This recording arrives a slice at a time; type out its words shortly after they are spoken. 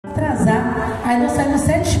Aí nós saímos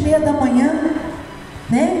 7h30 da manhã,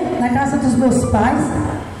 né, na casa dos meus pais.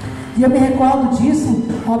 E eu me recordo disso.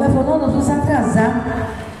 O Alberto falou: não, nós vamos atrasar.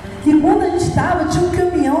 E quando a gente estava, tinha um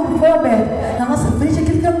caminhão, não foi, Alberto? Na nossa frente,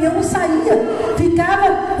 aquele caminhão não saía,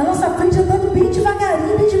 ficava na nossa frente andando bem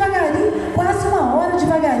devagarinho, quase 1 hora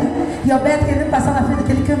devagarinho. E Alberto querendo passar na frente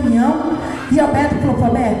daquele caminhão. E Alberto falou: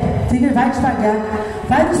 Alberto, vai devagar,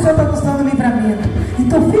 vai que o Senhor está nos dando livramento.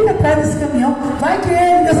 Então fica atrás desse caminhão, vai que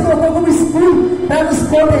ele, Deus colocou como escudo para nos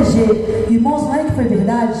proteger. Irmãos, não é que foi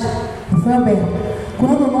verdade? Não foi, Alberto?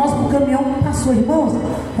 Quando o caminhão passou, irmãos,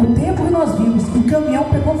 o tempo que nós vimos, o caminhão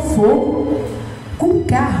pegou fogo com o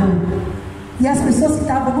carro. E as pessoas que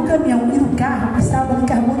estavam no caminhão e no carro, que estavam ali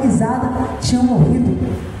carbonizadas, tinham morrido.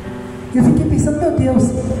 Eu fiquei pensando: meu Deus,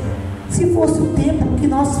 se fosse o tempo que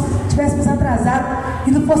nós tivéssemos atrasado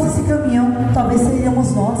e não fosse esse caminhão, talvez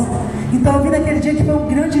seríamos nós. Então eu vi naquele dia que foi um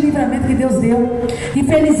grande livramento que Deus deu.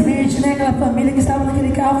 Infelizmente, né, aquela família que estava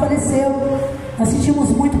naquele carro faleceu. Nós sentimos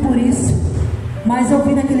muito por isso. Mas eu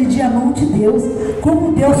vi naquele dia a mão de Deus,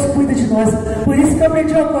 como Deus cuida de nós. Por isso que eu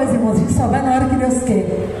aprendi uma coisa, irmãos: a gente só vai na hora que Deus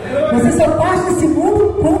quer. Você só parte desse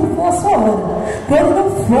mundo quando for a sua hora. Quando não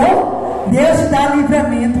for, Deus te dá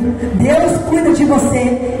livramento, Deus cuida de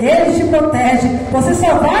você, Ele te protege. Você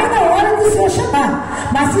só vai na hora que o Senhor chamar.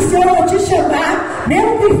 Mas se o Senhor não te chamar,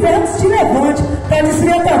 mesmo que o inferno te levante para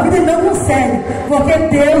destruir a tua vida, Ele não consegue, porque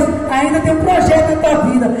Deus ainda tem um projeto na tua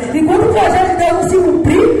vida. E quando o projeto de Deus não se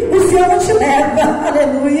cumprir, o Senhor não te leva.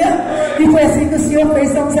 Aleluia. E foi assim que o Senhor fez.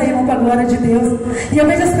 Estamos aí, irmão, para a glória de Deus. E eu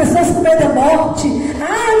vejo as pessoas com medo da morte.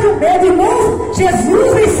 Ai, o medo, irmãos,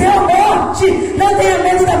 Jesus venceu a morte. Não tenha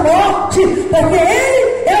medo da morte, porque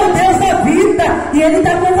Ele é o Deus da vida, e Ele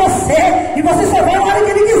está com você, e você só vai na hora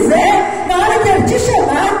que Ele quiser, na hora que Ele te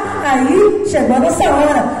chamar. Aí chegou a nossa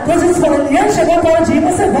hora. Quando Jesus falou: Liliane, chegou a hora de ir,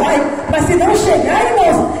 você vai. Mas se não chegar,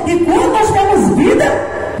 irmãos, e quando nós temos vida,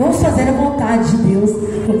 vamos fazer a vontade de Deus,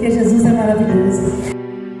 porque Jesus é maravilhoso.